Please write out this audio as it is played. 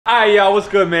Alright, y'all, what's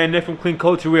good, man? Nick from Clean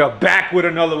Culture. We are back with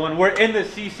another one. We're in the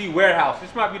CC warehouse.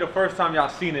 This might be the first time y'all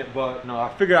seen it, but I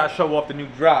figured I'd show off the new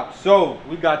drop. So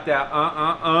we got that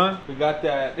we got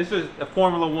that. This is a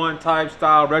Formula 1 type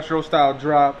style, retro style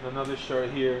drop. Another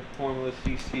shirt here, Formula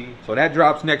CC. So that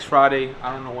drops next Friday.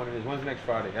 I don't know when it is. When's next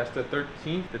Friday? That's the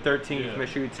 13th. The 13th. Yeah. Make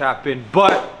sure you tap in.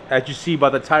 But as you see by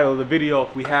the title of the video,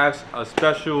 we have a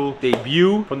special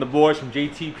debut from the boys from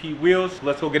JTP Wheels.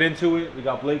 Let's go get into it. We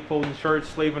got Blake folding shirts,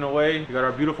 slaving away. We got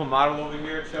our beautiful model over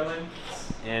here chilling,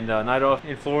 and Nightoff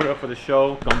in Florida for the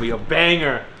show. It's gonna be a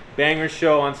banger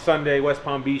show on Sunday, West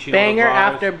Palm Beach. Banger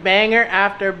after banger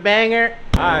after banger.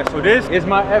 Alright, so this is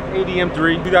my F80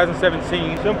 M3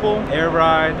 2017. Simple air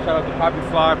ride. Shout out to Poppy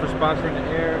Fly for sponsoring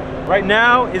the air. Right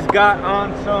now, it's got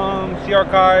on some CR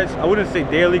cars. I wouldn't say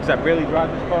daily because I barely drive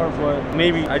this car, but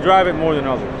maybe I drive it more than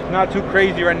others. It's not too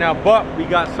crazy right now, but we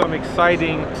got some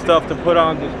exciting stuff to put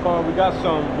on this car. We got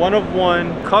some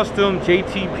one-of-one custom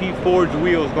JTP forged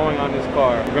wheels going on this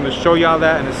car. We're gonna show y'all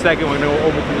that in a second. We're gonna go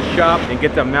over to the shop and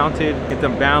get them mounted, get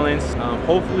them balanced.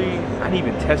 Hopefully, I didn't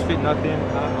even test fit nothing.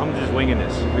 I'm just winging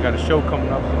this. We got a show coming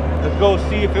up, so let's go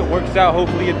see if it works out.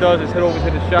 Hopefully it does. Let's head over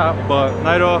to the shop. But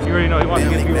Nightoff, you already know he wants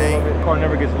to get people love it. Car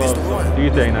never gets love. So do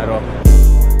your thing, Nightoff.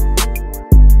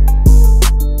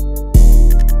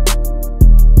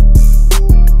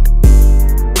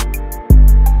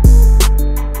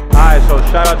 Alright, so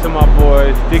shout out to my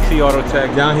boys, Dixie Auto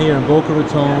Tech down here in Boca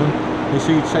Raton. Make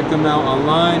sure you check them out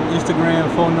online, Instagram,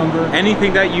 phone number,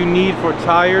 anything that you need for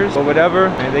tires or whatever,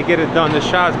 and they get it done. The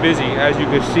shop's busy, as you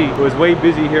can see. It was way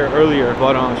busy here earlier,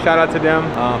 but shout out to them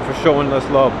for showing us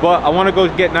love. But I want to go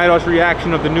get Nightoff's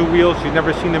reaction of the new wheels. She's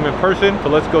never seen them in person, so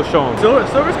let's go show them.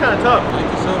 Silver's kind of tough.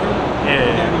 Like the silver? Yeah.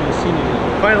 I haven't even seen it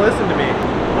yet. Fine, listen to me.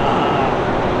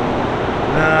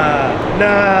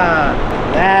 Nah.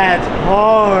 That's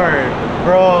hard,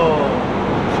 bro.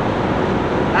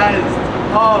 That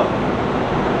is tough.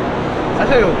 That's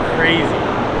gonna go crazy.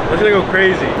 That's gonna go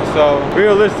crazy. So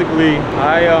realistically,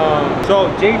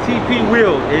 so JTP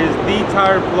Wheel is the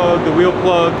tire plug, the wheel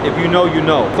plug. If you know, you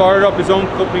know. Started up his own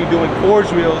company doing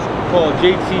forged wheels called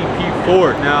JTP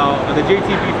Forge. Now, the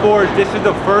JTP Forge, this is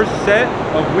the first set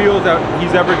of wheels that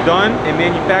he's ever done and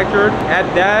manufactured. At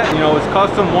that, it's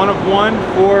custom one-of-one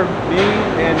for me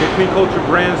and the Clean Culture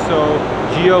brand. So,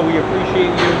 Gio, we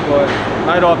appreciate you, but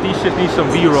Nightoff, these just need some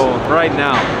B-roll right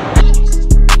now.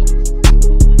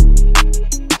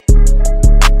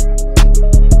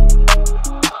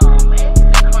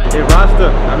 Hey Rasta,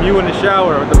 I'm you in the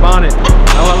shower with the bonnet.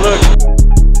 How I look?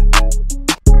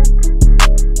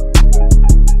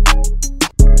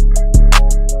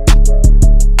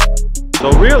 So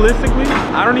realistically,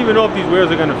 I don't even know if these wheels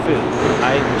are gonna fit.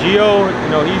 Gio,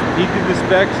 he did the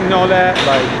specs and all that.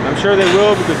 Like, I'm sure they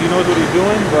will because he knows what he's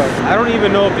doing, but I don't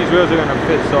even know if these wheels are gonna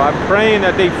fit. So I'm praying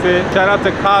that they fit. Shout out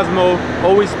to Cosmo,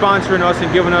 always sponsoring us and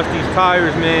giving us these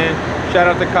tires, man. Shout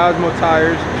out to Cosmo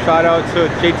Tires. Shout out to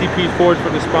JTP Forge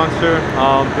for the sponsor.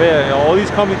 Yeah, all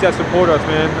these companies that support us,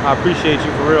 man. I appreciate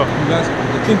you for real. You guys,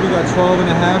 I think we got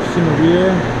 12.5s in the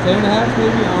rear. 10.5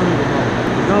 maybe? I don't even know.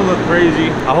 It's gonna look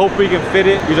crazy. I hope we can fit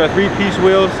it. These are 3-piece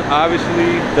wheels.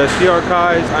 Obviously, the CR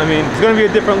Kais. I mean, it's gonna be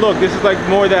a different look. This is like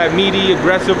more that meaty,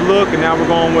 aggressive look, and now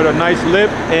we're going with a nice lip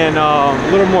and a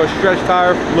little more stretch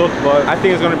tire look. But I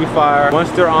think it's gonna be fire. Once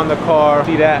they're on the car,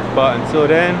 see that. But until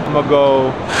then, I'm gonna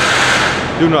go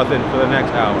do nothing for the next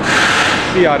hour.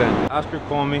 See y'all then. Oscar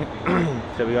called me,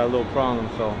 said we got a little problem,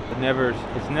 so it's never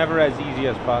as easy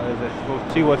as it's supposed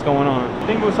to see what's going on. I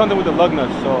think it was something with the lug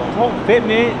nuts, so this whole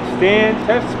fitment, stand,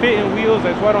 test fitting wheels,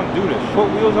 that's why I don't do this.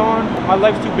 Put wheels on, my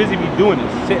life's too busy me doing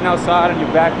this. Sitting outside on your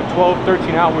back for 12,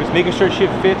 13 hours, making sure shit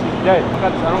fits is dead.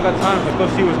 I don't got time, let's go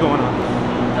see what's going on.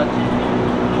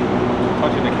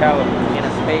 Touching the caliper. In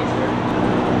a spacer,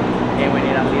 and we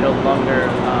need a little longer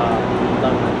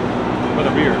lug nut. For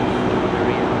the rear. The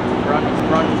rear. Front is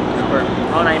perfect.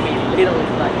 Oh, I mean, little is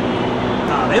like.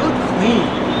 They look clean.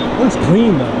 Looks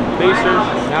clean though. Spacers.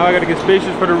 Now I gotta get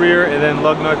spacers for the rear and then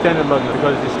lug nut, then the lug nut,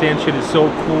 because the stand shit is so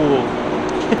cool.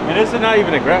 And it's not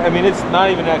even it's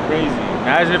not even that crazy.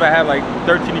 Imagine if I had like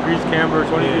 13 degrees camber,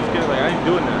 20 degrees camber, like I ain't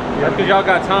doing that. That's because y'all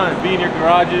got time. Be in your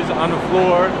garages, on the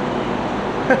floor.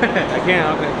 I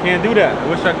can't do that. I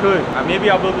wish I could. Maybe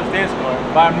I'll build a stance car.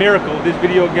 By a miracle, this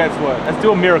video gets what? That's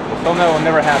still a miracle. Something that will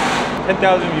never happen. 10,000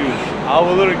 views. I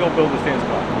will literally go build a stance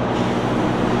car.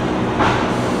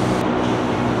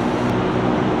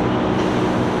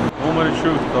 Moment of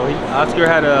truth. So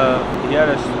Oscar had a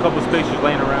couple spacers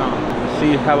laying around. Let's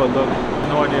see how it looks.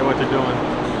 No idea what they're doing.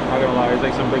 I'm not gonna lie. It's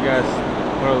like some big ass.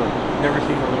 Never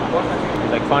seen one.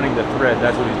 He's like finding the thread.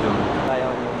 That's what he's doing.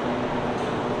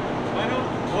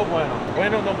 No bueno.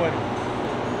 Bueno, no bueno.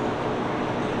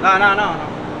 No.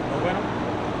 No bueno.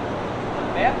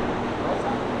 ¿Vea?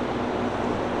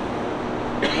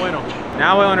 Bueno.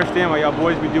 Now I understand why y'all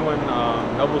boys be doing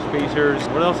double spacers.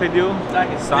 What else they do?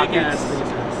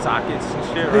 Sockets and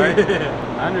shit, right?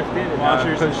 I understand it.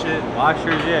 Washers and shit.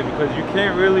 Washers, yeah, because you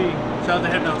can't really. Shout out to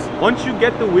Hypnos. Once you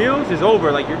get the wheels, it's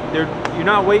over. Like you're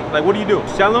not waiting. Like what do you do?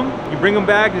 Sell them? You bring them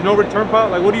back? There's no return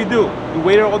policy. Like what do? You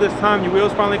waited all this time. Your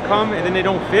wheels finally come, and then they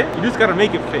don't fit. You just gotta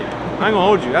make it fit. I ain't gonna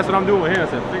hold you. That's what I'm doing with him. I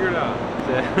said, figure it out.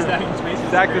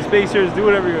 Stack the spacers. Do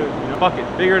whatever you know. Fuck it.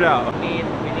 Figure it out. We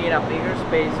need a bigger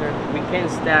spacer. We can't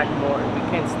stack more. We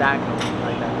can't stack them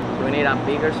like that. So we need a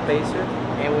bigger spacer,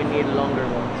 and we need longer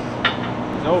ones.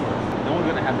 It's over. No one's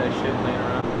gonna have that shit laying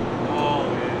around. Oh,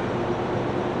 yeah.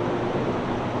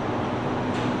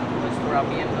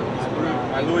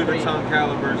 My Louis Vuitton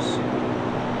calibers.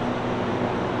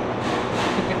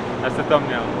 That's the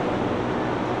thumbnail.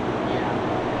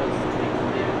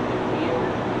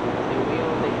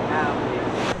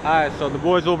 Alright, so the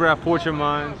boys over at Fortune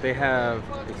Mines, they have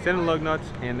extended lug nuts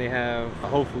and they have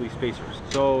hopefully spacers.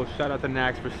 So shout out to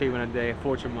Nax for saving a day at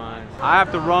Fortune Mines. I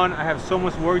have to run, I have so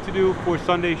much work to do for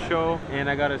Sunday's show, and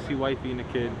I gotta see wifey and the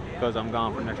kid because I'm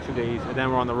gone for the next 2 days, and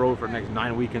then we're on the road for the next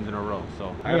 9 weekends in a row.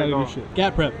 So I gotta go. Shit.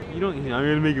 Gap prep. I'm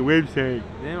gonna make a website.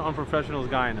 Damn unprofessionals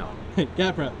guy now.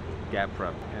 Gap prep. Gap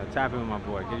prep. Yeah, tap in with my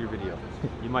boy. Get your video.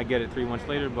 You might get it 3 months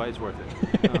later, but it's worth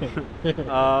it.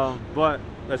 But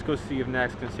let's go see if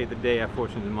Nax can save the day at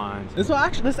Fortune's Mines. This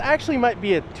actually might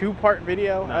be a 2-part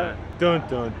video. Nah. Dun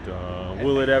dun dun.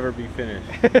 Will it ever be finished?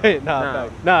 No.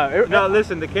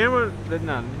 Listen, the camera.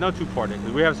 No 2-part.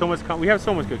 Because we have so much. We have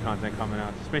so much good content coming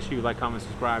out. Just make sure you like, comment,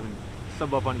 subscribe, and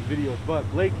sub up on these videos. But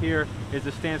Blake here is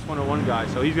the Stance 101 guy,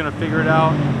 so he's gonna figure it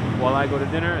out while I go to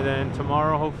dinner, and then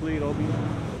tomorrow hopefully it'll be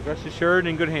rest assured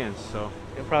in good hands. So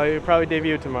It'll probably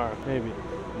debut tomorrow, maybe.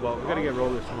 well, we gotta get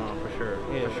rollers tomorrow for sure.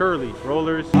 Yeah. For surely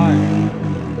rollers. All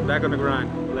right, back on the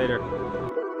grind later.